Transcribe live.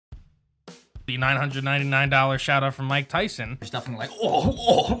the $999 shout out from Mike Tyson. It's definitely like,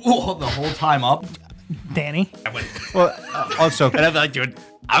 oh, the whole time up. Danny. I went, Well, also, and I'm like, dude,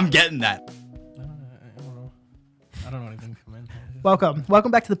 I'm getting that. I don't know anything come in.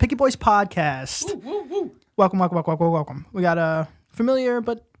 Welcome back to the Picky Boys podcast. Woo, woo. Welcome. We got a familiar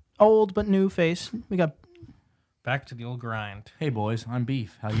but old but new face. We got Back to the old grind. Hey, boys, I'm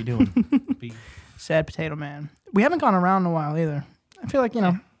Beef. How you doing? Sad Potato Man. We haven't gone around in a while either. I feel like, you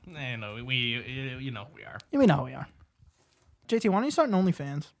know. No, we know who we are. We know who we are. JT, why don't you start an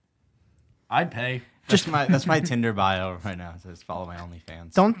OnlyFans? I'd pay. That's my Tinder bio right now. It says follow my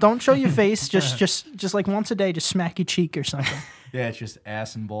OnlyFans. Don't show your face. just like once a day, just smack your cheek or something. Yeah, it's just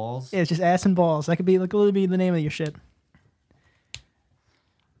ass and balls. Yeah, it's just ass and balls. That could be literally the name of your shit.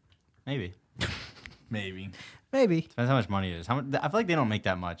 Maybe. Maybe. Depends how much money it is. I feel like they don't make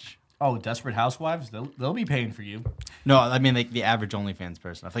that much. Oh, Desperate Housewives? They'll be paying for you. No, I mean like the average OnlyFans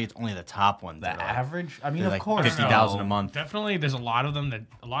person. I feel like it's only the top ones. The that are like- average? I mean, they're of like course. 50,000 a month. Definitely, there's a lot of them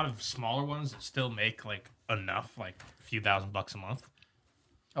a lot of smaller ones that still make like enough, like a few $1,000 a month.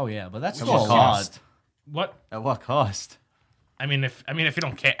 Oh, yeah, but that's At still a what lot. cost? What? At what cost? I mean, if you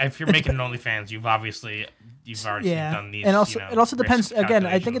don't care, if you're making an OnlyFans, you've already Yeah, done these. and also you know, it also risk depends. Again,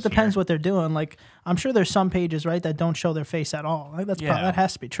 I think it calculations depends here. what they're doing. Like, I'm sure there's some pages, right, that don't show their face at all. Like, Yeah. that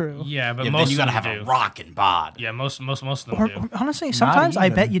has to be true. Yeah, but Yeah, but most then you gotta of them have do. a rockin' bod. Yeah, most of them Or do. honestly, sometimes I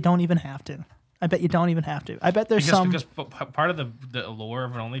even. bet you don't even have to. I bet there's Because part of the allure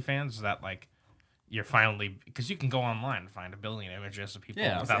of an OnlyFans is that like you're finally, because you can go online and find a billion images of people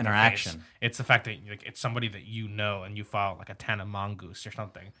Yeah, it's without their interaction. face. It's the fact that like it's somebody that you know and you follow, like a Tana Mongoose or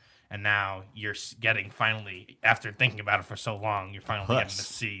something, and now you're getting finally, after thinking about it for so long, you're finally getting to Puss.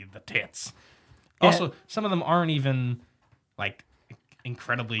 see the tits. Yeah. Also, some of them aren't even like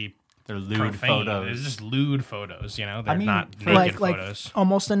incredibly They're lewd profane. photos. It's just lewd photos, you know. They're mean, not for naked like photos.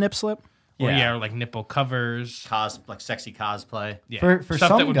 almost a nip slip. Or Yeah. or like nipple covers. Like sexy cosplay. Yeah, For stuff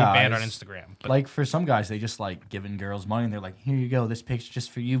some that would be banned on guys, Instagram. But Like, for some guys, they just like giving girls money, and they're like, here you go, this picture's just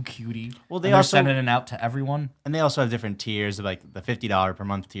for you, cutie. Well, And they they're also- sending it out to everyone. And they also have different tiers. Like the $50 per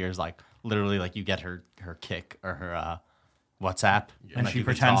month tier is like literally like you get her kick or her WhatsApp. And like, she you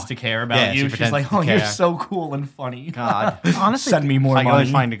can pretends talk. to care about Yeah, she you. She's pretends like, to oh, you're care. so cool and funny. God. Honestly, Send me more I can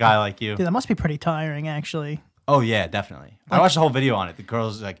always money. find a guy like you. dude, that must be pretty tiring, actually. Oh yeah, definitely. I watched the whole video on it. The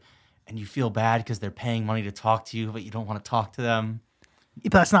girl's like, and you feel bad because they're paying money to talk to you, but you don't want to talk to them.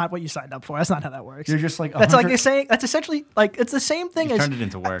 But that's not what you signed up for. That's not how that works. You're just like, That's like 100 you're saying. That's essentially like it's the same thing You've as turned it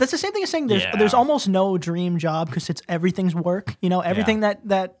into work. That's the same thing as saying Yeah. there's almost no dream job because it's everything's work. You know, everything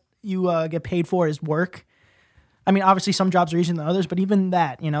that you get paid for is work. I mean, obviously some jobs are easier than others, but even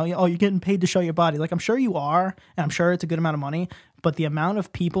that, you know, you're getting paid to show your body. Like I'm sure you are, and I'm sure it's a good amount of money. But the amount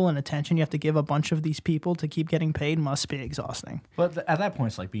of people and attention you have to give a bunch of these people to keep getting paid must be exhausting. But at that point,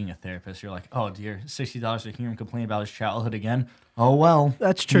 it's like being a therapist. You're like, oh, dear, $60 to hear him complain about his childhood again. Oh, well.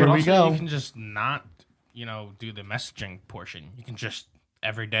 That's true. Here we also, go. you can just not, do the messaging portion. You can just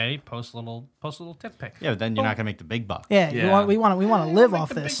every day post a little tip pic. Yeah, but then you're not gonna make the big buck. Yeah, Yeah. we want to live Make off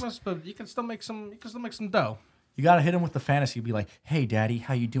the big this. ones, but you can still make some dough. You got to hit him with the fantasy. Be like, hey, daddy,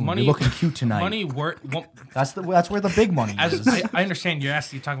 how you doing? Money, You're looking cute tonight. Money work. That's where the big money is. I understand you're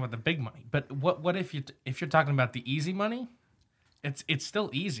talking about the big money, but what if you're talking about the easy money? It's still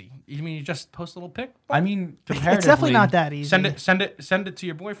easy. You mean you just post a little pic? I mean, comparatively. It's definitely not that easy. Send it to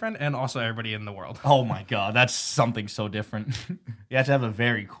your boyfriend and also everybody in the world. Oh, my God. That's something so different. You have to have a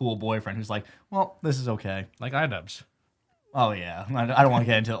very cool boyfriend who's like, well, this is okay. Like iDubbbz. Oh, yeah. I don't want to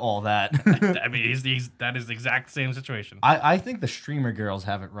get into all that. I mean, that is the exact same situation. I think the streamer girls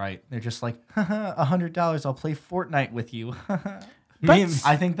have it right. They're just like, $100, I'll play Fortnite with you.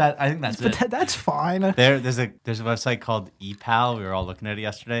 I think that's But it. that's fine. There's a website called ePal. We were all looking at it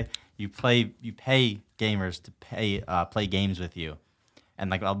yesterday. You pay gamers to play games with you, and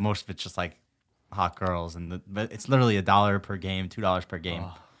like most of it's just like hot girls, but it's literally $1 per game, $2 per game.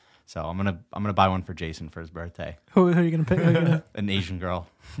 So I'm gonna buy one for Jason for his birthday. Who are you gonna pick? Who are you gonna- An Asian girl.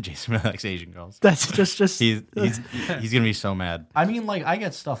 Jason really likes Asian girls. That's just He's gonna be so mad. I mean, like, I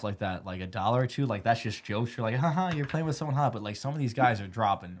get stuff like that, like $1 or $2, like, that's just jokes. You're like, haha, you're playing with someone hot, but like, some of these guys are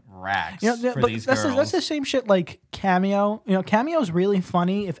dropping racks Yeah, for but these that's girls. that's the same shit like Cameo. You know, Cameo's really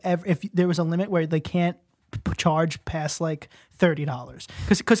funny if there was a limit where they can't charge past like $30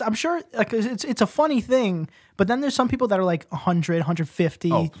 because I'm sure like it's a funny thing, but then there's some people that are like 100,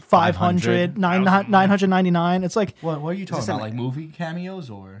 150, 500, 999. It's like What are you talking about? Like movie cameos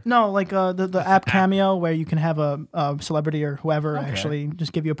or? no, like the app Cameo where you can have a celebrity or whoever actually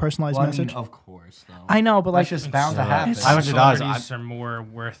just give you a personalized Well, message. I mean, of course, though. I know, but like That's just bound to happen. it's- Celebrities are more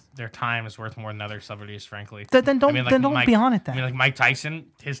worth their time is worth more than other celebrities, frankly. then don't I mean, then don't Mike- be on it I then. mean, like Mike Tyson,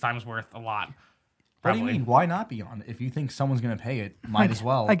 his time is worth a lot. What do you Probably. mean? Why not be on it? If you think someone's gonna pay it, might as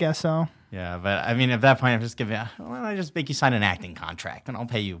well. I guess so. Yeah, but I mean, at that point, I'm just giving. Well, I just make you sign an acting contract, and I'll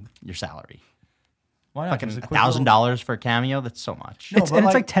pay you your salary. Why not? Fucking Just a quick little- $1,000 for a cameo. That's so much. No, It's, but and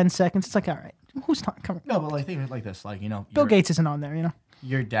it's like- like 10 seconds. It's like, all right, who's talking? Come on. No, but like think of it like this. Like Bill Gates isn't on there, you know.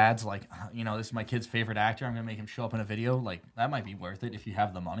 your dad's like, this is my kid's favorite actor. I'm gonna make him show up in a video. Like that might be worth it if you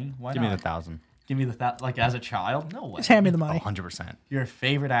have the money. Why Give me not? the 1,000. Give me the like as a child. No way. Just hand me the money. 100%. Your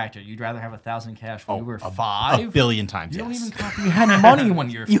favorite actor. You'd rather have 1,000 cash when you were A 5. billion times. You don't yes. even comprehend money when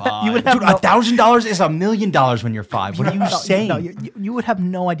you're You 5. would have Dude, $1,000 is $1 million when you're 5. What are you No, saying? No, you would have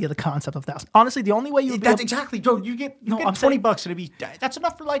no idea the concept of that. Honestly, the only way you would be That's able- exactly, Joe. You get No, I'm $20 and it'd be that's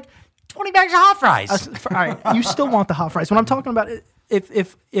enough for like 20 bags of hot fries. all right, you still want the hot fries. What I'm talking about,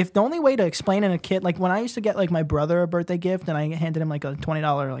 if the only way to explain in a kid, like when I used to get like my brother a birthday gift and I handed him like a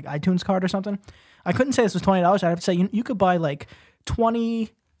 $20 like iTunes card or something, I couldn't say this was $20. I'd have to say you could buy like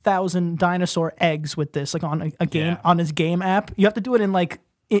 20,000 dinosaur eggs with this, like on a game on his game app. You have to do it in like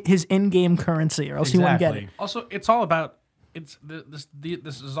his in-game currency, or else you wouldn't get it. Also, it's all about this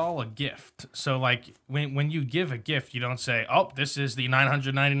is all a gift. So like when you give a gift, you don't say, "Oh, this is the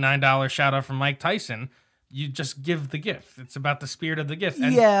 $999 shout out from Mike Tyson." You just give the gift. It's about the spirit of the gift.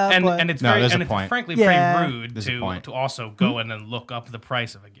 And, Yeah, and, but- and it's No, very there's a and it's point. frankly Yeah. pretty rude There's a point. to also go in and look up the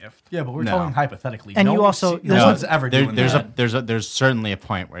price of a gift. Yeah, but we're No. talking hypothetically. And no you one's- also- no there's one's ever doing that. there's certainly a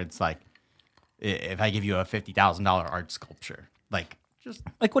point where it's like, if I give you a $50,000 art sculpture, like just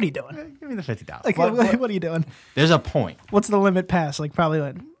Like, what are you doing? give me the 50,000. Like, What- what are you doing? There's a point. What's the limit past? Like, probably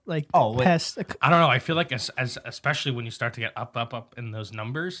like Oh, wait. past. I don't know. I feel like as especially when you start to get up in those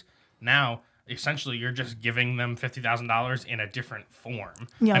numbers, now essentially you're just giving them $50,000 in a different form.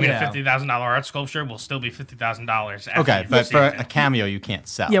 Yeah. I mean, Yeah. a $50,000 art sculpture will still be $50,000. Okay, but for a cameo, you can't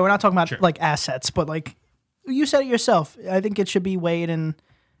sell. Yeah, we're not talking about like assets, but like you said it yourself. I think it should be weighed in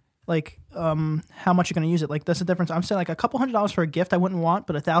like how much you're going to use it. Like that's the difference. I'm saying like a couple $100 for a gift I wouldn't want,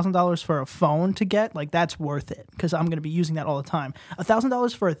 but $1,000 for a phone to get, like that's worth it because I'm going to be using that all the time.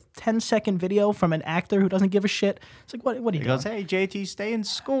 $1,000 for a 10-second video from an actor who doesn't give a shit. It's like what are you He doing? goes, "Hey JT, stay in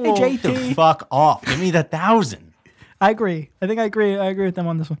school." Hey, JT. Dude, fuck off. Give me the 1,000. I agree. I think I agree. I agree with them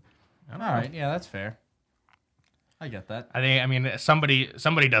on this one. All right, yeah, that's fair. I get that. I mean, somebody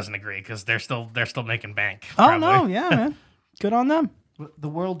doesn't agree because they're still making bank. Oh no, probably. yeah, man. Good on them. The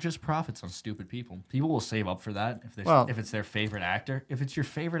world just profits on stupid people. People will save up for that if it's their favorite actor. If it's your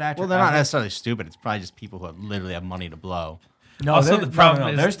favorite actor, Well, they're not ever- necessarily stupid. It's probably just people who literally have money to blow. No, Also, there- the problem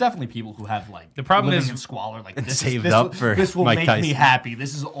is- there's definitely people who have like The problem living is- in squalor. Like And this saved this up will, for this will Mike make me Tyson. happy.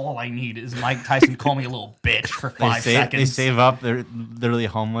 This is all I need. Is Mike Tyson call me a little bitch for 5 seconds? They save up. They're literally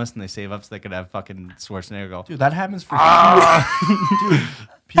homeless, and they save up so they could have fucking Schwarzenegger go. Dude, that happens for dude.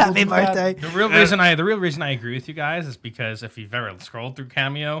 Happy birthday. The real reason I agree with you guys is because if you've ever scrolled through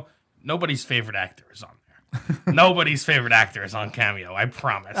Cameo, nobody's favorite actor is on there. Nobody's favorite actor is on Cameo. I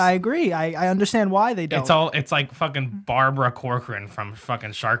promise. I agree. I understand why they don't. It's like fucking Barbara Corcoran from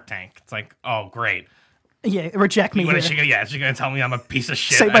fucking Shark Tank. It's like, oh great. Yeah, reject me. What is here. she's gonna tell me I'm a piece of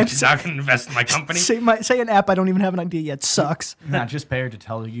shit. Say my- and she's not gonna invest in my company. Say an app I don't even have an idea yet sucks. Not just pay her to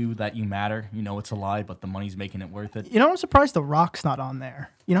tell you that you matter. You know it's a lie, but the money's making it worth it. You know, I'm surprised The Rock's not on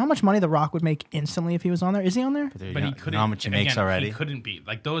there. You know how much money The Rock would make instantly if he was on there? Is he on there? But But he you couldn't. know how much he makes again, already. He couldn't be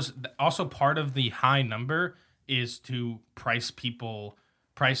like those. Also, part of the high number is to price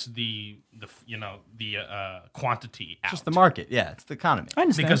the quantity out. Just the market. Yeah, it's the economy. I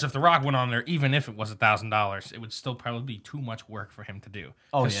understand. Because if The Rock went on there, even if it was $1,000, it would still probably be too much work for him to do.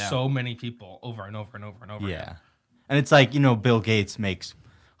 Oh, Because yeah. so many people over and over and over and over. Yeah, again. and it's like Bill Gates makes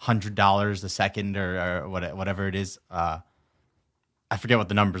 $100 a second or whatever it is. I forget what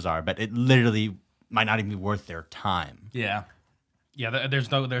the numbers are, but it literally might not even be worth their time. Yeah. Yeah, there's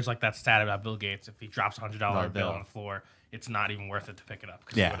like that stat about Bill Gates. If he drops a $100 bill bill. on the floor, it's not even worth it to pick it up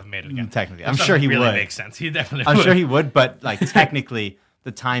because Yeah, he would have made it again. technically. That I'm sure doesn't he really would. Makes sense. He definitely. I'm would. sure he would, but like technically,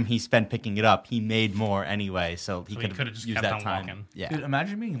 the time he spent picking it up, he made more anyway, so he he could coulda have just used kept that on time. walking. Yeah, Dude,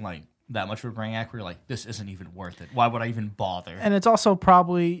 imagine being like that much of a brain hack where you're like, this isn't even worth it. Why would I even bother? and it's also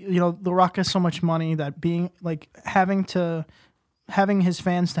probably, The Rock has so much money that being like having to having his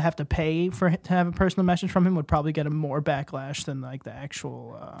fans to have to pay to have a personal message from him would probably get him more backlash than like the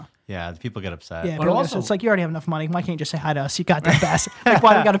actual. Yeah, the people get upset. Yeah, But but also- it's like you already have enough money. Why can't you just say hi to us? You got that bastard. Like,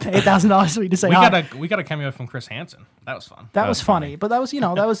 why do you got to pay $1,000 for you to say hi? We got a cameo from Chris Hansen. That was fun. That was funny, but that was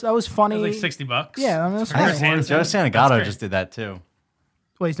that was funny. It was like $60. Yeah, I mean, that's For Chris funny. Hansen. Joe That's Santagato great. just did that too.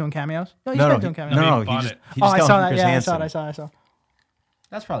 What, he's doing cameos? No, he's No, been no, doing he, cameos. no, he no, he bought just it. he Oh, just I got saw one from that. Chris Yeah, Hansen. I saw.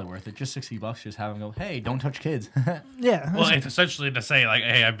 That's probably worth it. Just $60. Just have him go, hey, don't touch kids. Yeah. Well, it's essentially to say, like,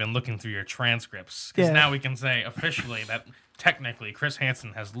 hey, I've been looking through your transcripts. Because Yeah. now we can say officially that technically Chris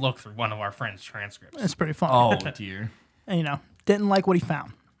Hansen has looked through one of our friends' transcripts. It's pretty funny. Oh, dear. And, didn't like what he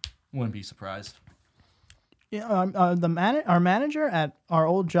found. Wouldn't be surprised. Yeah, our manager at our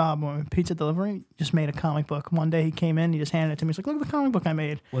old job, when we were pizza delivery, just made a comic book. One day he came in, he just handed it to me. He's like, "Look at the comic book I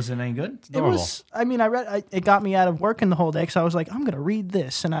made." Was it any good? It was. I mean, it got me out of working the whole day because I was like, "I'm gonna read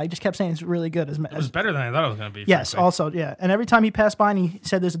this," and I just kept saying it's really good. It was better than I thought it was going to be. Yes, frankly. also, yeah. And every time he passed by and he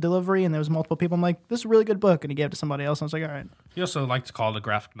said there's a delivery and there was multiple people, I'm like, this is a really good book. And he gave it to somebody else. And I was like, all right. He also liked to call it a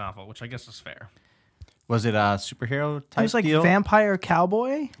graphic novel, which I guess is fair. Was it a superhero It type was like deal? Vampire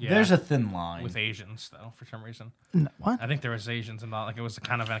Cowboy. Yeah. There's a thin line. with Asians though, for some reason. What? I think there was Asians involved. Like it was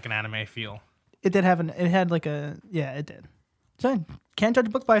kind of like an anime feel. It did have it had like it did. So can't judge a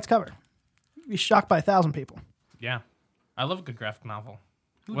book by its cover. You'd be shocked by 1,000 people. Yeah, I love a good graphic novel.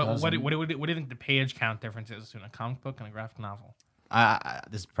 Who What doesn't? do you think the page count difference is between a comic book and a graphic novel?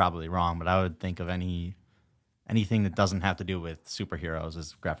 This is probably wrong, but I would think of anything that doesn't have to do with superheroes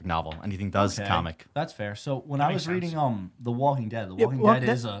as graphic novel. Anything does Okay, comic. That's fair. So when That I makes was sense. reading The Walking Dead, The Yeah, Walking well, Dead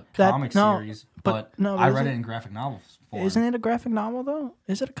is a that- comic no, series, but but no, I is read it? it in graphic novel form. Isn't it a graphic novel though?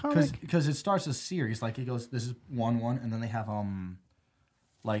 Is it a comic? Because it starts a series, like it goes, this is 1-1, and then they have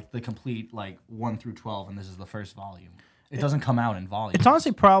like the complete like 1 through 12, and this is the first volume. It doesn't come out in volumes. It's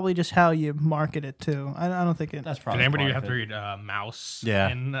honestly probably just how you market it too. I don't think it. That's Did probably anybody part have of to it. read Mouse Yeah.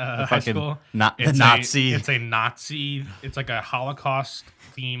 in The high fucking school? the It's Nazi. It's a Nazi. It's like a Holocaust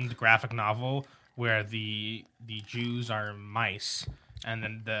themed graphic novel where the Jews are mice and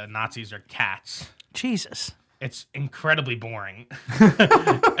then the Nazis are cats. Jesus. It's incredibly boring.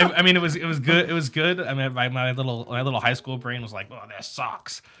 I mean, it was good. It was good. I mean, my little high school brain was like, "Oh, that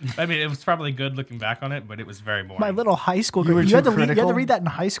sucks." I mean, it was probably good looking back on it, but it was very boring. My little high school. You were You had too to read. You had to critical? read that in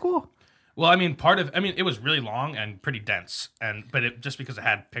high school. Well, I mean, it was really long and pretty dense, but just because it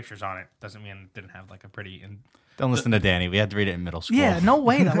had pictures on it doesn't mean it didn't have like a pretty. Don't listen to Danny. We had to read it in middle school. Yeah, no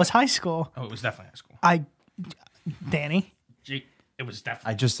way. That was high school. Oh, it was definitely high school. Danny. It was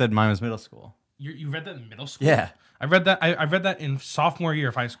definitely. I just said mine was middle school. You read that in middle school? Yeah. I read that. I read that in sophomore year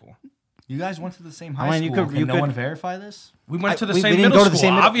of high school. You guys went to the same I high mean, you school. could- Can you no could- one verify this? We went to the we same didn't middle go to the school.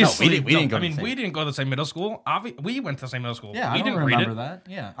 same middle- no, Obviously, we didn't go to I the mean, same. we didn't go to the same middle school. We went to the same middle school. Yeah, we I don't didn't read remember it. that.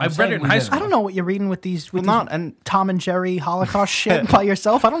 Yeah, I read it in high school. I don't know what you're reading with these with Well, these not and Tom and Jerry Holocaust shit by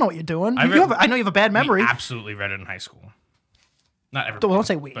yourself. I don't know what you're doing. I You read- have, I know you have a bad memory. We absolutely read it in high school. Not everybody. Well, don't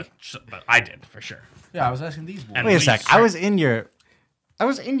say we. But I did for sure. Yeah, I was asking these boys. And wait a we sec. start- I was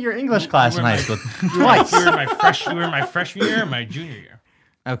in your English class in were high my- school You twice. were my freshman year, or my junior year.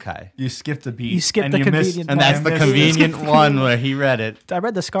 Okay. You skipped a beat. You skipped and the you missed- convenient And one. that's the missed- convenient one where he read it. I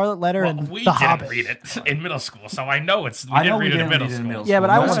read the Scarlet Letter Well, and we the didn't Hobbit. read it in middle school, so I know we I know didn't read it in middle read it school. Yeah,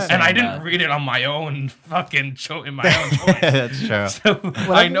 but I No was- one's And I saying didn't that. read it on my own fucking in my own choice. That's true. So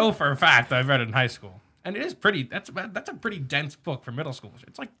I know for a fact I read it in high school, and it is pretty. That's a pretty dense book for middle school.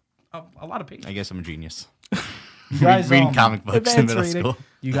 It's like a lot of pages. I guess I'm a genius. You guys, Reading comic books in advanced middle reading. school.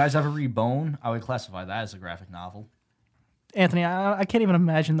 You guys ever read Bone? I would classify that as a graphic novel. Anthony, I can't even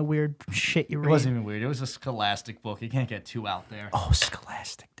imagine the weird shit you It read. wasn't even weird. It was a Scholastic book. You can't get too out there. Oh,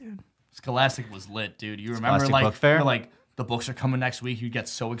 Scholastic, dude. Scholastic was lit, dude. You remember Scholastic like Book Fair? you're like the books are coming next week. You get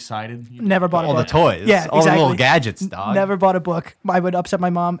so excited. You- Never bought a All the book. toys. Yeah, all the exactly. little gadgets, dog. Never bought a book. I would upset my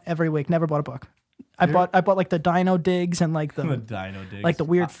mom every week. Never bought a book. I bought like the Dino Digs and like the the Dino Digs. like the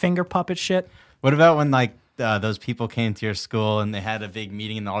weird finger puppet shit. What about when like those people came to your school and they had a big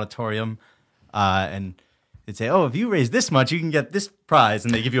meeting in the auditorium, and they'd say, "Oh, if you raise this much, you can get this prize,"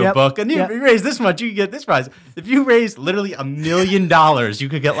 and they give you a Yep, book. And yep. if you raise this much, you can get this prize. If you raise literally $1 million, you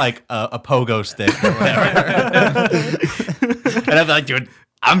could get like a pogo stick or whatever. And I'd be like, "Dude,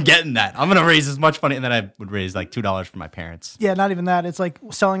 I'm getting that. I'm gonna raise as much money," and then I would raise like $2 for my parents. Yeah, not even that. It's like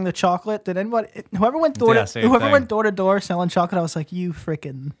selling the chocolate. Did anybody whoever went door Yeah, to same thing. went door to door selling chocolate? I was like, you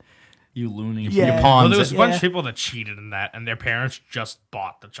freaking you loony. Yeah. You Well, pawns there was it. a bunch Yeah. of people that cheated in that, and their parents just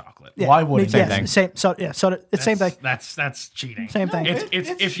bought the chocolate. yeah, Why wouldn't me- you? yeah, Same thing. Same. So yeah. So it's same thing. That's cheating. Same thing. It's it's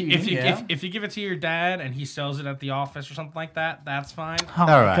if cheating, yeah. if you give it to your dad and he sells it at the office or something like that, that's fine. Oh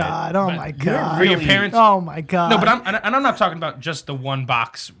my All right. god. Oh But my you're god. For your parents. Oh my god. No, but I'm talking about just the one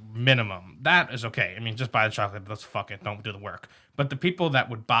box minimum, that is okay. I mean, just buy the chocolate. Let's fuck it. Don't do the work. But the people that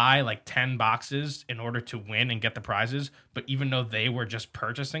would buy like 10 boxes in order to win and get the prizes, but even though they were just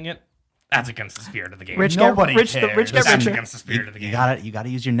purchasing it, that's against the spirit of the game. Rich Nobody get rich. The cares. rich get That's richer. against the spirit of the game. You gotta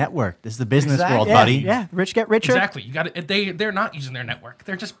use your network. This is the business Exactly. world, Yeah, buddy. yeah. Rich get richer. Exactly. You got to. They're not using their network.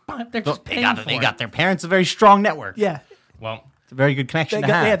 They're just paying for They it. got their parents a very strong network. Yeah. Well, It's a very good connection They to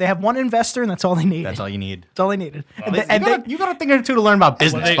got, have. yeah, they have one investor, and that's all they need. That's all you need. That's all they needed. And You got a thing or two to learn about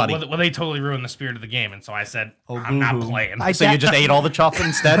business, buddy. they totally ruined the spirit of the game, and so I said, I'm not boo-hoo. playing. So you just ate all the chocolate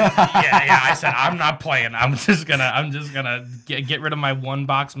instead? yeah. I said I'm not playing. I'm just gonna get rid of my 1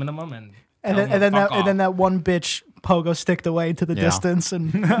 box minimum and And tell then, them and then to that fuck and then off. that one bitch pogo sticked away into the Yeah. distance,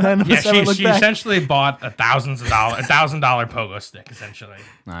 and then Yeah, never looked she back. essentially bought $1,000 pogo stick essentially,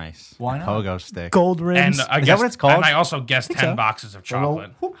 Nice. Why not? Pogo stick. Gold rims, and I that guess what it's called? And I also guessed 10 so. boxes of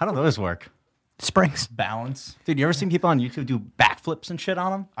chocolate. How do those work? springs. Balance. Dude, you ever seen people on YouTube do backflips and shit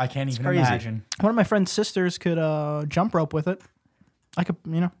on them? I can't even crazy. imagine. One of my friend's sisters could jump rope with it. I could,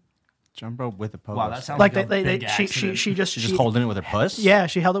 Jump rope with a pogo Wow, that stick. sounds like like, a big she accident. just She's just holding it with her puss? yeah,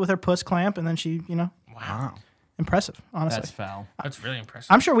 she held it with her puss clamp, and then she, Wow. impressive, honestly. That's foul. That's really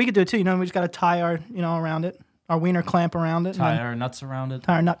impressive. I'm sure we could do it too. We just got to tie our, around it, our wiener clamp around it, and Tie then our nuts around it.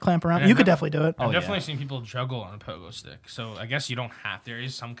 tie our nut clamp around. Yeah, it. You could def- definitely do it. I've Oh, definitely yeah. seen people juggle on a pogo stick, so I guess you don't have. There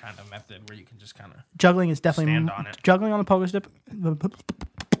is some kind of method where you can just kind of. Juggling is definitely Stand on it. juggling on a pogo stick.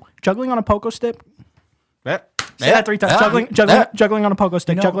 Juggling on a pogo stick. Yep. Say that 3 times. Juggling on a pogo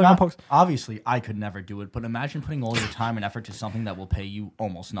stick. You know, Juggling on a not- pogo. obviously, I could never do it, but imagine putting all your time and effort to something that will pay you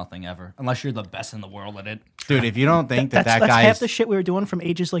almost nothing ever, unless you're the best in the world at it. Dude, if you don't think that That's guy half is... the shit we were doing from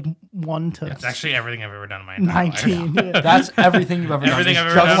ages like 1 to It's actually everything I've ever done in my entire life. 19. Yeah. That's everything you've ever Everything done.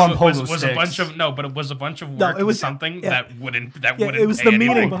 I've Just ever juggle on done pogo was a sticks. bunch of but it was a bunch of No, work it was- and something yeah. that wouldn't Yeah, it was pay the meaning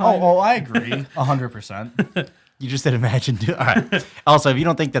anything. behind Oh, I agree, 100%. You just did imagine. All right. Also, if you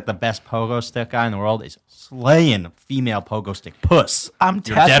don't think that the best pogo stick guy in the world is slaying female pogo stick puss, I'm you're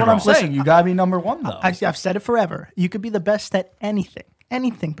telling That's dead what I'm wrong. saying. You gotta be number one, though. I've said it forever. You could be the best at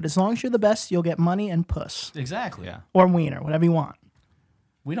anything, but as long as you're the best, you'll get money and puss Exactly. Yeah. or wiener, whatever you want.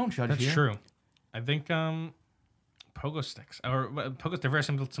 We don't judge That's here. true. I think pogo sticks they're very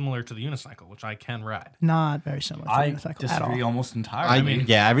similar to the unicycle, which I can ride. Not very similar to I the unicycle at disagree all. almost entirely. I mean,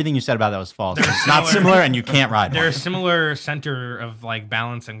 yeah, everything you said about that was false. They're It's not similar. similar, and you can't ride They're a one. similar center of like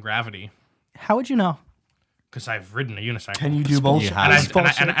balance and gravity How would you know? because I've ridden a unicycle. Can you do both? You And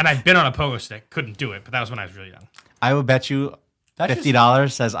have. I've been on a pogo stick. Couldn't do it, but that was when I was really young. I would bet you That's just-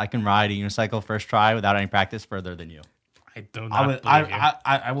 $50 says I can ride a unicycle first try without any practice further than you. I do not I, would, believe you.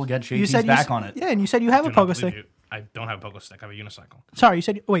 I will get You JT's said back on it. Yeah, and you said you have a Do not pogo believe stick. you. I don't have a pogo stick. I have a unicycle. Sorry, you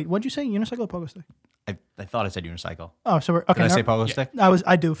said wait. What'd you say? Unicycle or pogo stick? I thought I said unicycle. Oh, so we're okay. Did I say never- pogo stick?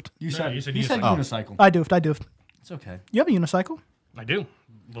 I doofed. You No, said you said you said unicycle. unicycle. I doofed. It's okay. You have a unicycle? I do.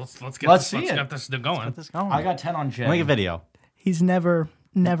 Let's get Let's this, see let's it. get this going. Let's go. I got 10 on Jay. Make a video. He's never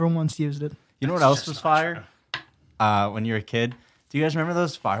once used it. You know what else was fire? When you were a kid, do you guys remember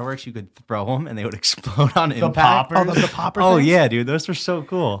those fireworks? You could throw them and they would explode on impact. poppers? Oh, the popper. Oh things? yeah, dude, those were so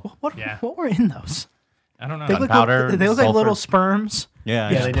cool. What Yeah. what were in those? I don't know. They look, Gunpowder, they look like sulfur. little sperms. Yeah,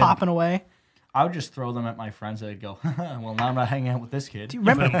 Yeah, just they did. popping away. I would just throw them at my friends. They'd go, well, now I'm not hanging out with this kid. Do you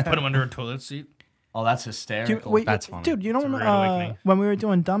remember? Put him under a toilet seat. Oh, that's Do you- hysterical. wait, That's funny. dude, you don't It's a remember rude awakening. when we were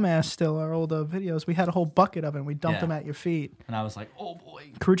doing Dumbass still, our old videos, we had a whole bucket of it and we dumped Yeah. them at your feet. And I was like, oh boy.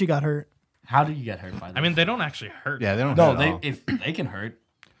 Karuchi got hurt. How did you get hurt by that? I mean, they don't actually hurt. Yeah, they don't. no, hurt at they all. if they can hurt.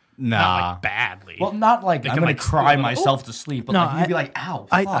 Not Nah. like badly. Well, not like They I'm can, gonna like, cry squeal. myself to sleep, but No, like you'd be like, ow,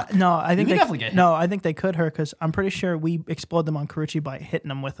 fuck. No, I think You could they definitely get hit. no, I think they could hurt because I'm pretty sure we exploded them on Karuchi by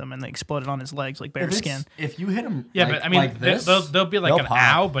hitting him with them and they exploded on his legs like bear If, skin. if you hit him, yeah, like, but I mean, like this, they'll be like they'll an pop.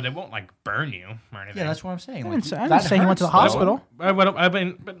 ow, but it won't like burn you or anything. Yeah, that's what I'm saying. I Like, didn't that say he went to the hurts, though. hospital. I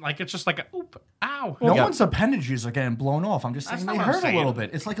mean, but like it's just like a oop, ow. No Yeah. one's appendages are getting blown off. I'm just That's saying not they what I'm hurt a saying. little bit.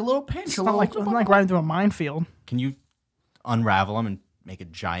 It's like a little pinch. It's a not little like riding through a minefield. Can you unravel them and make a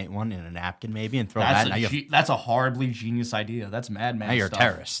giant one in a napkin maybe and throw that? That's a horribly genius idea. That's madman. Now you're a stuff.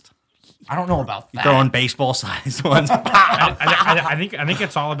 terrorist. I don't know about that. Throwing baseball-sized ones. I think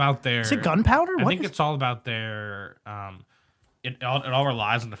it's all about their. Is it gunpowder? I What think is- it's all about their. It all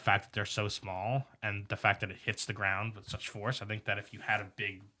relies on the fact that they're so small and the fact that it hits the ground with such force. I think that if you had a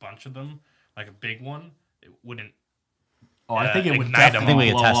big bunch of them, like a big one, it wouldn't. Oh, I think it would ignite 'em. definitely I think we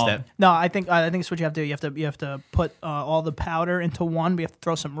can blow test up. it. No, I think it's what you have to do. You have to put all the powder into one. We have to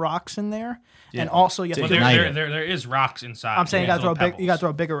throw some rocks in there, and also you have Well, to. Ignite there, it. there is rocks inside. I'm saying you There's got to throw little big. You got to pebbles.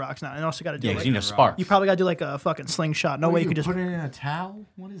 throw bigger rocks now, and also got to do. Yeah, like, 'cause you need a spark. you probably got to do like a fucking slingshot. No way you could just. put it in a towel.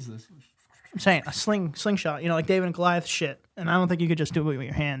 What is this? I'm saying a slingshot. You know, like David and Goliath shit. And I don't think you could just do it with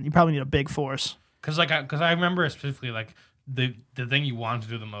your hand. You probably need a big force. Because I remember specifically like the thing you want to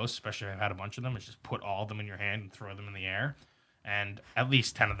do the most, especially if I've had a bunch of them, is just put all of them in your hand and throw them in the air. And at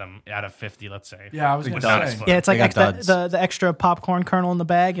least 10 of them out of 50, let's say. Yeah, I was would gonna not say. explode. Yeah, it's like They got the extra popcorn kernel in the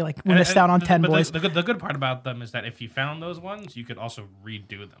bag. You're like, we missed out on 10, but boys. The good part about them is that if you found those ones, you could also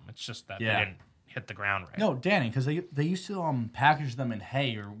redo them. It's just that Yeah. they didn't hit the ground right. No, Danny, because they used to package them in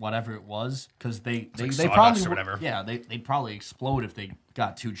hay or whatever it was, because they like they sawdust probably or whatever. Yeah, they'd probably explode if they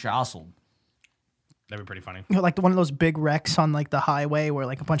got too jostled. That'd be pretty funny. You know, like one of those big wrecks on like the highway where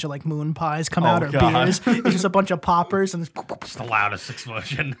like a bunch of like moon pies come out or God. beers. It's just a bunch of poppers and It's the loudest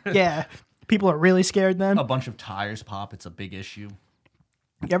explosion. yeah, people are really scared then. A bunch of tires pop. It's a big issue.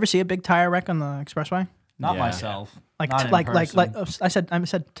 You ever see a big tire wreck on the expressway? Not Yeah. myself. Like Not in like person. I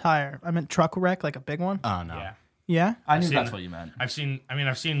said tire. I meant truck wreck, like a big one. Oh no. Yeah. Yeah. I knew seen- that's what you meant. I've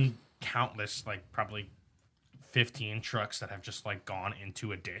seen countless, like probably 15 trucks that have just like gone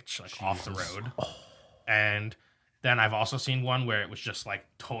into a ditch, like off the road. And then I've also seen one where it was just like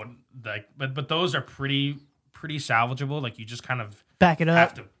total, like, but those are pretty salvageable. Like you just kind of Back it have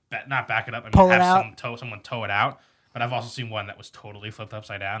up. to not back it up and Pull it have out. someone tow it out. But I've also seen one that was totally flipped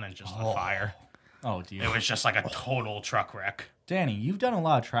upside down and just on fire. Oh dear. It was just like a total truck wreck. Danny, you've done a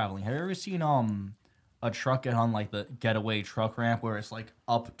lot of traveling. Have you ever seen a truck get on like the getaway truck ramp where it's like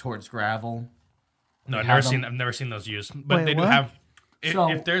up towards gravel? No, They have them- I've never seen those used, but Wait, they do what? have. So-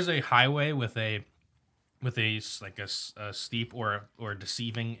 If there's a highway with a steep or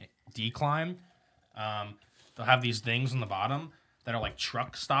deceiving decline, they'll have these things on the bottom that are like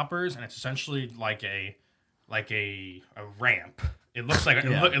truck stoppers, and it's essentially like a ramp. It looks like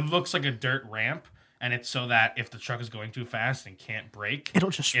Yeah. it looks like a dirt ramp, and it's so that if the truck is going too fast and can't brake, It'll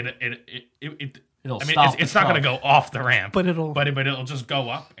just- It'll I mean, stop it's the not going to truck. go off the ramp, But it'll just go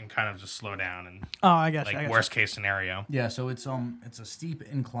up and kind of just slow down and Oh, I got you. I like got worst case scenario. Yeah, so it's a steep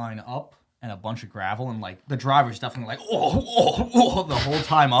incline up and a bunch of gravel, and like the driver's definitely like the whole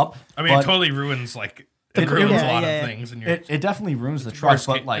time up. I mean, it but totally ruins like It ruins ruins- a lot yeah, of yeah. things, and it definitely ruins the truck,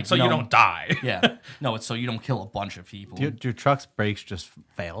 but like so you don't die. Yeah, no, it's so you don't kill a bunch of people. Do trucks brakes just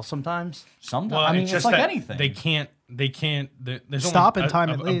fail sometimes? Sometimes Well, I mean, it's like that anything. They can't. There's Stop only in time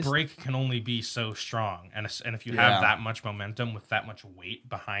a, at a least. brake can only be so strong, and if you Yeah. have that much momentum with that much weight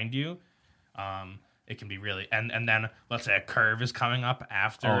behind you, it can be really. And then let's say a curve is coming up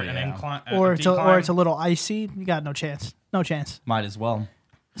after Oh, an yeah. incline, or decline. it's a little icy. You got no chance. No chance. Might as well.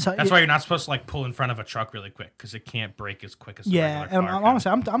 So That's why you're not supposed to like pull in front of a truck really quick because it can't brake as quick as a yeah, regular and car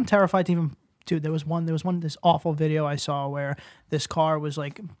can. honestly, I'm terrified to even. Dude, there was this awful video I saw where this car was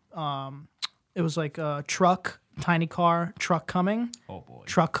like, it was like a truck, tiny car, truck coming, Oh boy.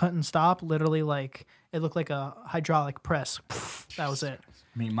 truck couldn't stop. Literally, like it looked like a hydraulic press. That was it.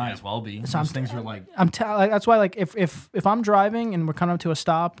 I mean, might as well be. So Those things are like Like, that's why like if I'm driving and we're coming up to a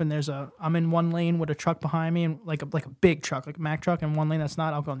stop and I'm in one lane with a truck behind me and like a big truck, like a Mack truck, and one lane that's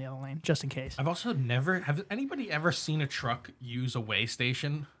not, I'll go in the other lane just in case. I've also have anybody ever seen a truck use a weigh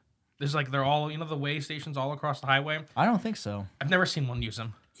station? There's like they're all the weigh stations all across the highway. I don't think so. I've never seen one use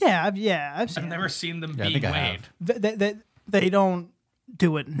them. Yeah, I've seen. I've never seen them Yeah, I be think I weighed. have. They don't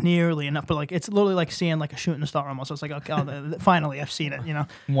do it nearly enough, but like it's literally like seeing like a shooting star almost. It's like okay, finally I've seen it.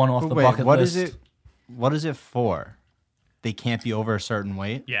 One off the Wait, bucket what list. is it? What is it for? They can't be over a certain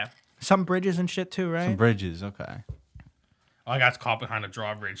weight. Yeah. Some bridges and shit too, right? Some bridges, okay. I got caught behind a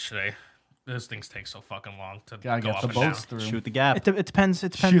drawbridge today. Those things take so fucking long to Gotta go get up the and boats down. through. Shoot the gap. It depends.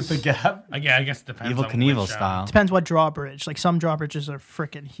 It Shoot depends. the gap. Yeah, I guess it depends. Evil on Knievel which, style. Depends what drawbridge. Like some drawbridges are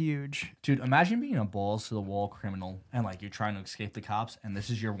freaking huge. Dude, imagine being a balls to the wall criminal and like you're trying to escape the cops and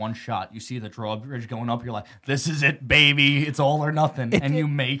this is your one shot. You see the drawbridge going up, you're like, this is it, baby. It's all or nothing. And you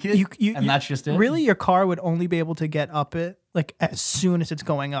make it. And that's just it. Really, your car would only be able to get up it like as soon as it's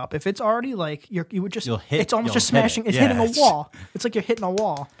going up. If it's already like you would just. You'll hit- It's almost you'll just hit it. smashing. It's Yeah, hitting a it's- wall. It's like you're hitting a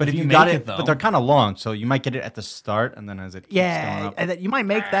wall. But if you you got make it, it, though- but they're kind of long, so you might get it at the start, and then as it keeps going Yeah, up, and that you might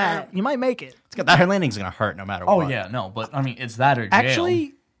make that. You might make it. that landing's gonna hurt no matter Oh what. yeah, no, but I mean it's that or jail.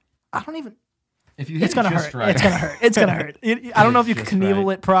 Actually, I don't even. if you hit It's gonna it just hurt. right. It's gonna hurt. It's gonna hurt. I don't know if you can Just Knievel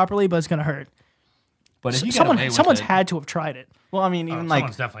right. it properly, but it's gonna hurt. But if you get away with Someone's it, had to have tried it. Well, I mean, even like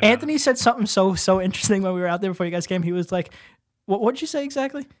Someone's definitely done Anthony said something so interesting when we were out there before you guys came. He was like, "What'd you say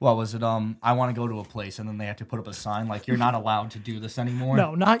exactly?" what was it? I want to go to a place, and then they have to put up a sign like you're not allowed to do this anymore.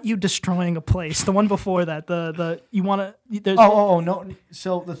 No, not you destroying a place. The one before that. The you want to. There's Oh, no.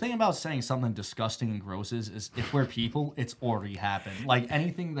 So the thing about saying something disgusting and gross is if we're people, it's already happened. Like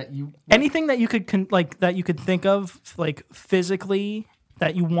anything that you anything that you could that you could think of like physically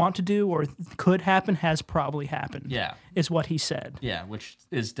that you want to do or could happen has probably happened. Yeah. is what he said. Yeah, which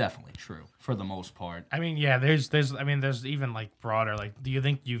is definitely true for the most part. I mean, yeah, there's even like broader, like, do you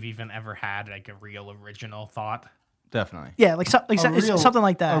think you've even ever had like a real original thought? Definitely. Yeah, like something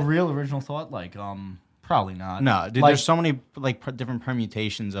like that. A real original thought, like probably not. No, dude. Like, There's so many like different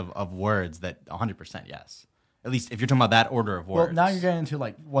permutations of words that 100% yes. At least if you're talking about that order of words. well, now you're getting into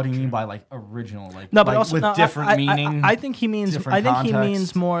like what do you mean by like original, like no, but like, also with no, different meaning. I think he means. different I think he context.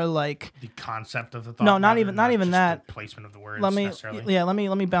 means more like. The concept of the thought. No, not rather even than just that. The placement of the words. Let me necessarily.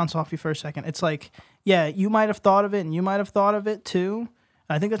 let me bounce off you for a second. It's like, yeah, you might have thought of it and you might have thought of it too.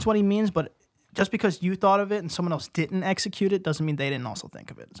 I think that's what he means, but just because you thought of it and someone else didn't execute it doesn't mean they didn't also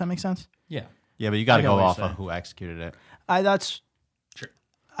think of it. Does that make sense? Yeah. Yeah, but you got to I get go what you're off of saying. who executed it. That's Sure.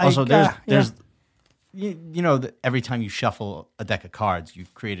 Also, yeah. there's you know, every time you shuffle a deck of cards,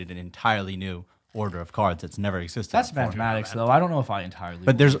 you've created an entirely new order of cards that's never existed. That's before. mathematics, though. I don't know if I entirely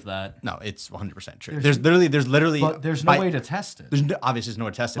But there's believe that. No, it's 100% true. There's- There's literally. But there's no by- way to test it. There's obviously there's no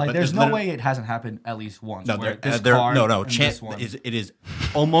way to test it. Like, but there's no literally- way it hasn't happened at least once. No, where there, this there, card no, no. and Chance this one. it is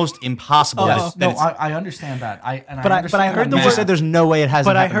almost impossible. Yes, that no, it's- I understand that. I But I understand heard that the you word- just said there's no way it hasn't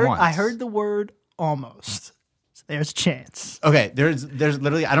but I happened once. heard the word almost. So there's a chance. Okay, there's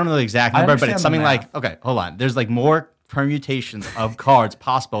literally I don't know the exact I number, but understand it's the something math. like okay, hold on. There's like more permutations of cards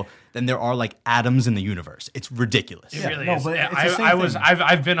possible than there are like atoms in the universe. It's ridiculous. It really no, is. but it's the same I was. thing.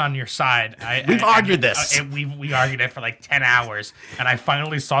 I've been on your side. We've argued this. We argued it for like 10 hours, and I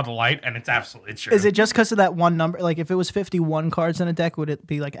finally saw the light, and it's absolutely true. Is it just because of that one number? Like, if it was 51 cards in a deck, would it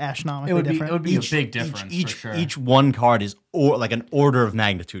be like astronomically It would be different? it would be a big difference Each for sure. each one card is like an order of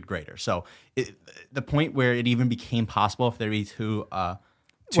magnitude greater. So the point where it even became possible for there to be two.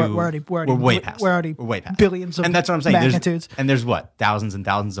 We're way past. we're already way past billions of and that's what I'm saying. magnitudes. There's what thousands and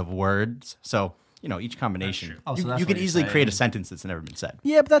thousands of words. So each combination. Oh, so you that's you what could you're easily saying. create a sentence that's never been said.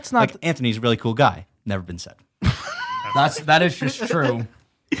 Yeah, but that's not. Like Anthony's a really cool guy. Never been said. that is just true.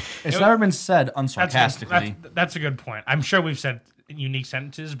 It's never been said unsarcastically. That's a good point. I'm sure we've said unique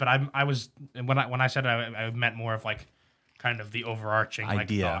sentences, but I was when I said I meant more of like kind of the overarching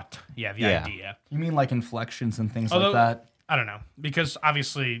Idea. Like, thought. Yeah, the Yeah. idea. You mean like inflections and things Although, like that? I don't know because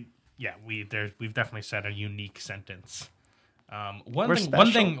obviously, yeah, we've definitely said a unique sentence. One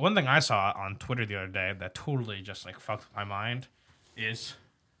thing I saw on Twitter the other day that totally just like fucked with my mind is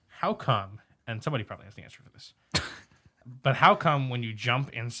how come, and somebody probably has the answer for this, but how come when you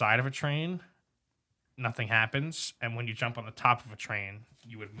jump inside of a train, nothing happens, and when you jump on the top of a train,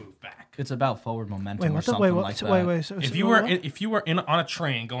 you would move back? It's about forward momentum wait, or what the something wait, like what, that. wait. So, If you were on a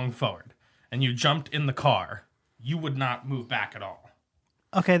train going forward and you jumped in the car, you would not move back at all.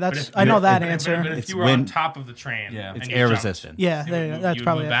 okay, But that's if- I know that but answer. if It's you were on wind- top of the train, Yeah. and It's you air jumped, resistant. yeah, you there, would move- that's you would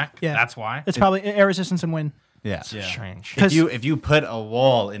probably move it. back. Yeah, That's why. it's probably air resistance and wind. Yeah. Yeah. Strange. If you put a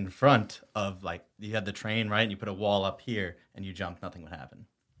wall in front of like you had the train right and you put a wall up here and you jump, nothing would happen.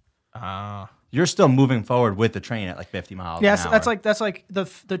 You're still moving forward with the train at like 50 miles. Yes, an hour. that's like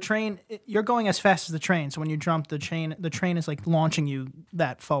the train. You're going as fast as the train. So when you jump, the train is like launching you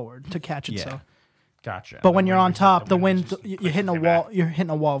that forward to catch it. Yeah. So, Gotcha. but when The you're wind on is- top, the is wind just you're pushing hitting a you wall. back. You're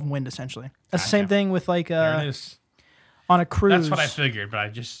hitting a wall of wind essentially. That's the same Gotcha. thing with like There it is. on a cruise. That's what I figured, but I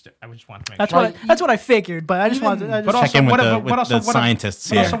just wanted to make That's sure. what I figured. But I just wanted. I just, But Check in with the, what also, scientists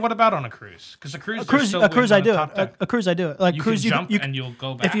But here. also, what about on a cruise? Because a cruise, a cruise. there's A still cruise. wind I on do the it. top deck. A cruise. I do it. Like You cruise. can jump you and you'll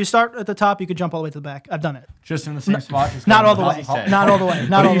go back. If you start at the top, you could jump all the way to the back. I've done it. Just in the same spot. Just Not going all the hop, way. hop. Not all the way.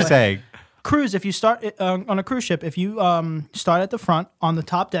 Not What all are you the way. saying? Cruise, if you start on a cruise ship, if you start at the front on the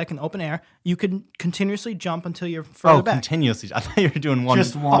top deck in open air, you can continuously jump until you're further Oh, back. continuously. I thought you were doing one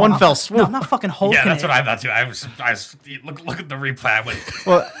Just one. one fell No, swoop. I'm not fucking hulking yeah, that's it. what I thought too. I was look at the replay. I went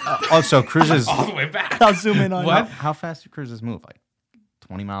Well, also cruises. all the way back. I'll zoom in on What? it. How fast do cruises move? Like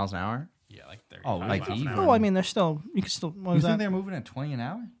 20 miles an hour? Yeah, like 30. Oh, like miles an even? hour. Oh, I mean, they're still. You can still. What You is think that? they're moving at 20 an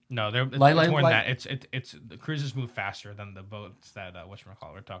hour? No, they're it's Like- more like- than that. It's the cruises move faster than the boats that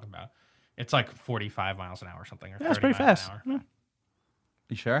whatchamacallit we're talking about. It's like 45 miles an hour or something. Or Yeah, it's 30 pretty miles fast. an hour. Yeah.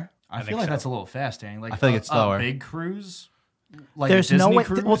 You sure? I think feel like so. that's a little fast, Danny. Like I feel like it's slower. A big cruise, like There's a Disney no way.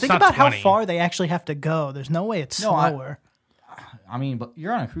 cruise. Well, think not about 20. how far they actually have to go. There's no way it's No, I- slower. I mean, but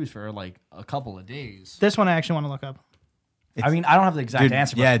you're on a cruise for like a couple of days. This one I actually want to look up. I mean, I don't have the exact Dude,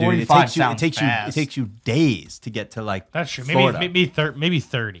 answer, but yeah, dude. 45 It sounds takes fast. you days to get to like. That's true. Florida. Maybe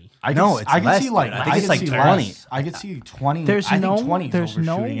 30. I No, could, it's I could less, see like dude. I think I it's could like see 20. less. I could see 20. There's I no- think 20 is there's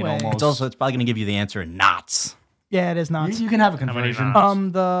no overshooting it way. almost. It's also it's probably going to give you the answer in knots. Yeah, it is not. you can have a many conversion.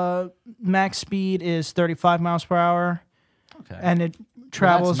 knots? The max speed is 35 miles per hour, Okay. and it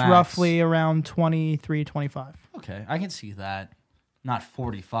travels max. roughly around 23, 25. Okay, I can see that. Not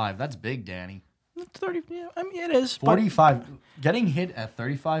 45. That's big, Danny. It's 30. Yeah, I mean, it is. but- 45. Getting hit at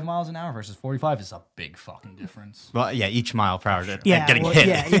 35 miles an hour versus 45 is a big fucking difference. Well, yeah, each mile per hour. Yeah, getting well, hit.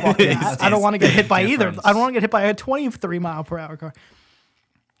 Yeah, yeah. I don't want to get hit by either. difference. I don't want to get hit by a 23 mile per hour car.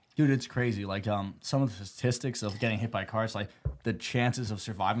 Dude, it's crazy. Like some of the statistics of getting hit by cars, like the chances of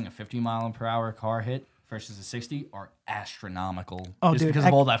surviving a 50-mile-per-hour car hit versus a 60 are astronomical. Oh, just dude, because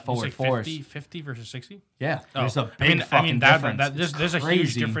of all that You forward say force. 50 versus 60? Yeah, Oh, there's a big fucking difference. There's a huge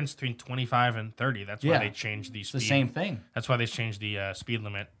crazy. difference between 25 and 30. That's why Yeah. they changed the It's speed. the same thing. That's why they changed the speed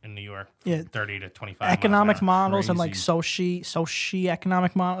limit in New York from Yeah. 30 to 25. Economic miles models and like Crazy. Sochi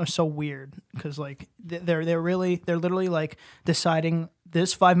economic model are so weird because like they're literally like deciding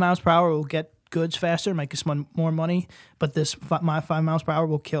this 5 miles per hour will get goods faster, make us more money, but this 5 miles per hour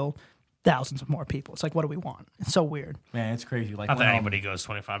will kill thousands of more people. It's like, what do we want? It's so weird. Man, it's crazy. Like Not that when, anybody goes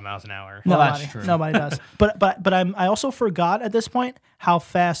 25 miles an hour. Well, Nobody, that's true. Nobody does. But I also forgot at this point how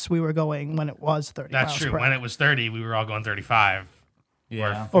fast we were going when it was 30 That's miles true. per When hour. it was 30, we were all going 35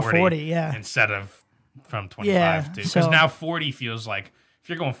 yeah. Or 40, yeah. instead of from 25 Yeah, to. Because so- now 40 feels like if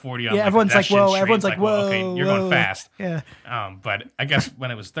you're going 40 on Yeah, like everyone's like, pedestrian whoa, street, everyone's it's like, well, whoa, okay, you're whoa. going fast. Yeah. But I guess when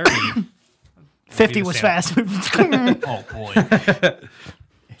it was 30, 50 the was same. fast. Oh boy.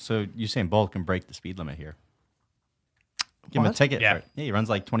 So Usain Bolt can break the speed limit here. Give him a What? ticket. Yeah. For it. Yeah, he runs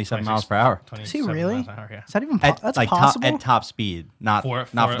like 27 miles per hour. 27 really? miles an hour, yeah. Is that even At, that's like possible? at top speed, not for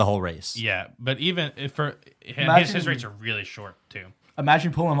the whole race. Yeah, but even if for his Imagine- rates are really short too.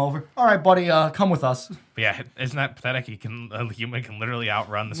 Imagine pulling him over. All right, buddy, come with us. But yeah, isn't that pathetic? A human can literally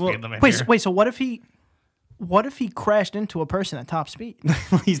outrun the speed limit. wait, here. wait. So what if he crashed into a person at top speed?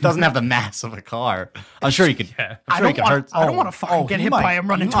 He doesn't have the mass of a car. I'm sure he could. Yeah. I'm sure he could hurt. I don't want to fucking get he hit might. by him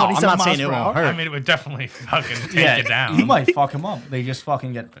running No, I'm 27 not miles saying it per won't hour. hurt. I mean, it would definitely fucking take Yeah, you down. you might fuck him up. They just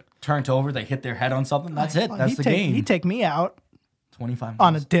fucking get turned over. They hit their head on something. That's it. That's the game. He'd take me out 25 on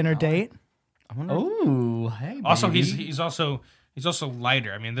a miles. dinner date. Ooh, hey. Also, baby. he's also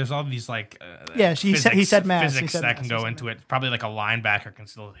lighter. I mean, there's all these like Yeah, he said mass. He physics said that mass. can He go said into it. Probably like a linebacker can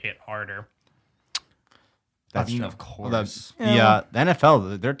still hit harder. I mean, true. of course. The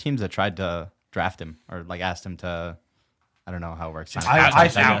NFL, there are teams that tried to draft him or like asked him to. I don't know how it works. Just I outrun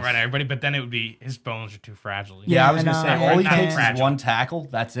think- everybody, but then it would be his bones are too fragile. Yeah, I was and, gonna say uh, all he not takes is fragile. one tackle.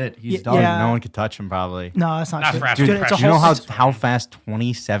 That's it. He's Yeah, done. yeah. No one could touch him probably. No, that's not Not true. for after Dude, it's a pressure. Do you know whole. how fast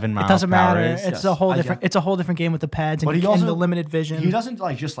 27 miles It doesn't per hour matter. is? It's Yes, a whole I get different. it. It's a whole different game with the pads and, But he and also the limited vision. He doesn't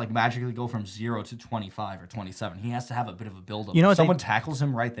like just like magically go from 0 to 25 or 27. He has to have a bit of a build up. You know what If they- someone tackles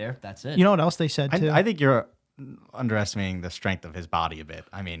him right there, that's it. You know what else they said too? I think you're underestimating the strength of his body a bit.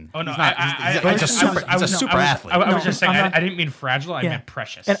 I mean, Oh no, he's not, he's a super athlete. I was just saying. I'm not- I didn't mean fragile. I Yeah. meant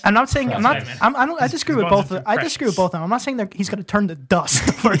precious. And I'm not saying I'm not. That's what I meant. I disagree with bones both. are Of, I disagree with precious. both of them. I'm not saying that he's going to turn to dust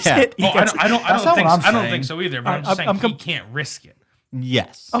the first Yeah. hit. He Oh, gets. I don't That's not think. what I'm I don't saying. think so either. But I'm just I'm saying he com- can't risk it.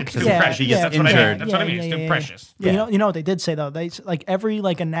 Yes. It's too yeah, precious. He gets That's what I mean. injured. That's what I mean. It's too precious. Yeah. You know what they did say though? They like every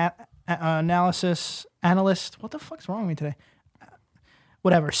like analyst. What the fuck's wrong with me today?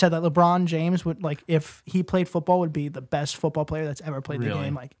 Whatever said that LeBron James would like if he played football would be the best football player that's ever played the Really?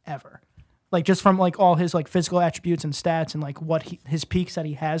 game like ever. Like just from like all his like physical attributes and stats and like what his peaks that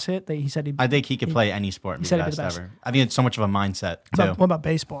he has hit. He said he. I think he could play any sport and be said the he'd be best the best. ever. I think it's so much of a mindset What too. about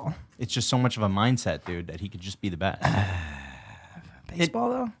baseball? It's just so much of a mindset, dude, that he could just be the best. Baseball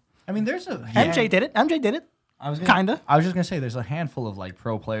though. I mean, there's a MJ did it. MJ did it. I was Kinda. I was just gonna say there's a handful of like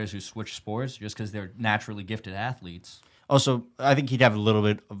pro players who switch sports just because they're naturally gifted athletes. Also, I think he'd have a little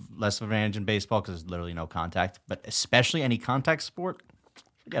bit of less of an advantage in baseball because there's literally no contact. But especially any contact sport,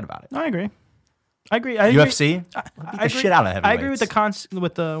 forget about it. No, I agree. I agree. UFC, beat the agree. shit out of heavyweights. I agree with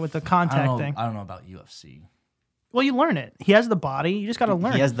the contact thing. I don't know about UFC. Well, you learn it. He has the body. You just got to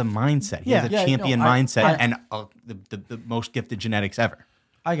learn. He it. has the mindset. He Yeah. has a Yeah, champion no, mindset and the most gifted genetics ever.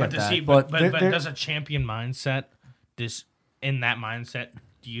 I get But does that, he? but But there- does a champion mindset? In that mindset,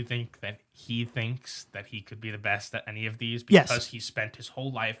 do you think that he thinks that he could be the best at any of these Yes. because he spent his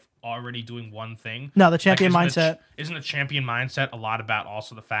whole life already doing one thing? No, the champion Like, mindset. Isn't a champion mindset a lot about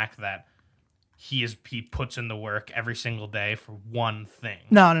also the fact that he puts in the work every single day for one thing?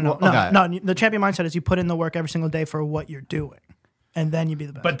 No. okay. The champion mindset is you put in the work every single day for what you're doing, and then you be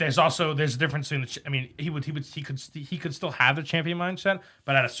the best. But there's a difference in I mean, he could still have the champion mindset,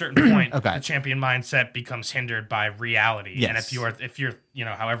 but at a certain point, Okay. the champion mindset becomes hindered by reality. And Yes. if you're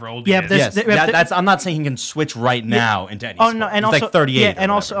however old Yeah, he but is, there's- Yes, that's. I'm not saying he can switch right now into any. oh sport. no, and He's also like 38. yeah, or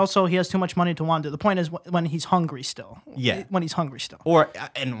and whatever. also he has too much money to want to. The point is when he's hungry still. Yeah. when he's hungry still. Or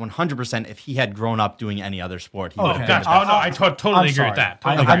and 100%, if he had grown up doing any other sport, he would oh, have gotcha. been. Oh no, I totally I'm agree sorry. with that. I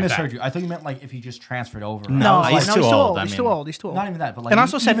Totally agree with misheard that. you. I thought you meant like if he just transferred over. No, he's he's too too old. old. I He's too mean- old. He's too old. Not even that, but like and I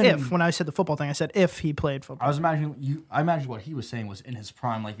also said even- if when I said the football thing, I said if he played football. I was imagining I imagine what he was saying was in his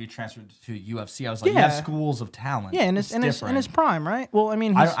prime, like if he transferred to UFC. I was like, Yeah. you have schools of talent. Yeah, in It's his different. prime, right? Well, I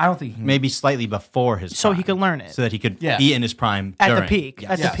mean, he's, I don't think he Maybe slightly before his So prime, he could learn it. so that he could Yeah. be in his prime at the during. peak.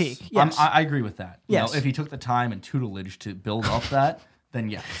 Yes. At Yes. the peak. Yes. I agree with that. You Yes. know, if he took the time and tutelage to build up that, then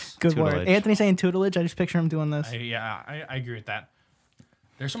yes. Good Tutelage. word. Anthony saying tutelage. I just picture him doing this. I agree with that.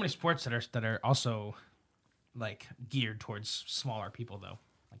 There's so many sports that are also like geared towards smaller people though,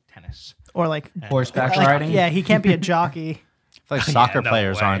 like tennis. Or like Horseback like, riding. yeah, he can't be a jockey. I feel like soccer no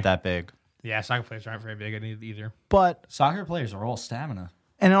players way. aren't that big. Yeah, soccer players aren't very big either. But Soccer players are all stamina.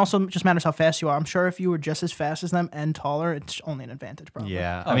 and it also just matters how fast you are. I'm sure if you were just as fast as them and taller, it's only an advantage probably.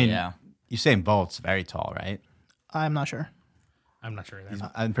 Yeah, Oh, I mean, yeah. Usain Bolt's very tall, right? I'm not sure. I'm not sure.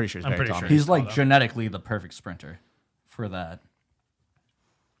 Either. I'm pretty sure he's I'm very pretty tall. sure. He's tall, like though. genetically the perfect sprinter for that.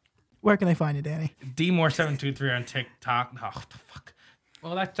 Where can they find you, Danny? DMore723 on TikTok. Oh, what the fuck.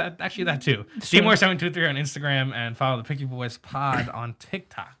 Well, actually that too. Sure. DMore723 on Instagram and follow the Picky Boys Pod on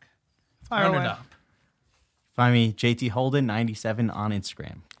TikTok. Fire Run away. it up. Find me JT Holden 97 on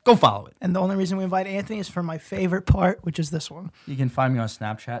Instagram. Go follow it. And the only reason we invite Anthony is for my favorite part, which is this one. You can find me on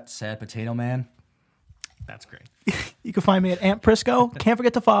Snapchat, Sad Potato Man. That's great. You can find me at Aunt Prisco. Can't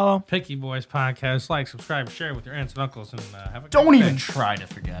forget to follow. Picky Boys Podcast. Like, subscribe, share with your aunts and uncles, and have a Don't good even day. try to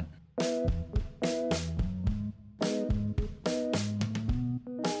forget.